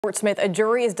Portsmouth, a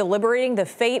jury is deliberating the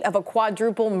fate of a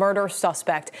quadruple murder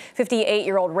suspect.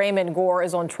 58-year-old Raymond Gore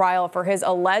is on trial for his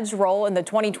alleged role in the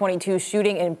 2022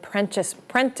 shooting in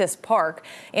Prentis Park.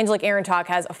 Angelique Arintok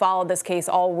has followed this case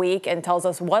all week and tells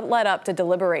us what led up to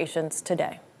deliberations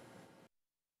today.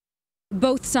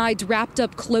 Both sides wrapped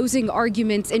up closing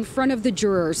arguments in front of the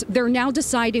jurors. They're now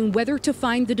deciding whether to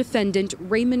find the defendant,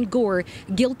 Raymond Gore,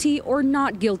 guilty or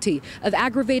not guilty of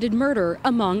aggravated murder,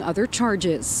 among other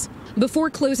charges. Before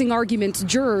closing arguments,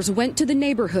 jurors went to the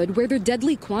neighborhood where the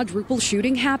deadly quadruple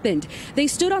shooting happened. They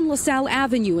stood on LaSalle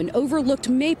Avenue and overlooked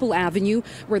Maple Avenue,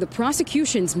 where the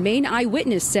prosecution's main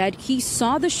eyewitness said he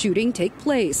saw the shooting take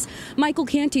place. Michael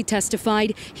Canty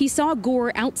testified he saw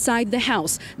Gore outside the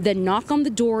house, then knock on the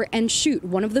door and shoot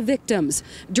one of the victims.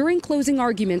 During closing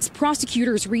arguments,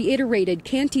 prosecutors reiterated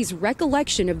Canty's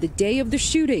recollection of the day of the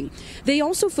shooting. They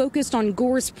also focused on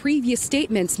Gore's previous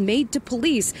statements made to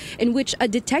police, in which a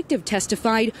detective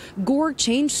testified Gore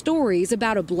changed stories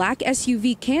about a black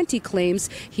SUV Canty claims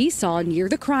he saw near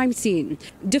the crime scene.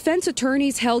 Defense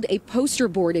attorneys held a poster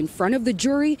board in front of the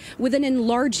jury with an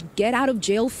enlarged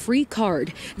get-out-of-jail-free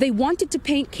card. They wanted to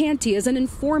paint Canty as an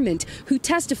informant who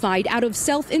testified out of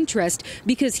self-interest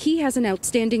because he has an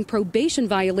outstanding probation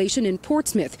violation in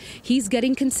Portsmouth. He's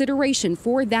getting consideration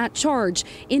for that charge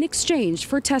in exchange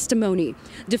for testimony.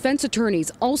 Defense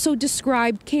attorneys also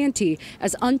described Canty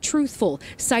as untruthful,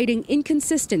 citing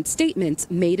inconsistent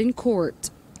statements made in court.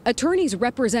 Attorneys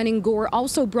representing Gore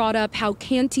also brought up how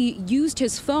Canty used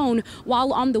his phone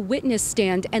while on the witness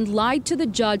stand and lied to the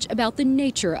judge about the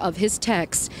nature of his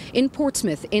texts. In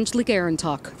Portsmouth, Angelique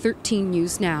Arintok, 13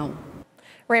 News Now.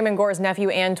 Raymond Gore's nephew,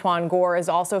 Antoine Gore, is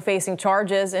also facing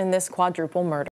charges in this quadruple murder.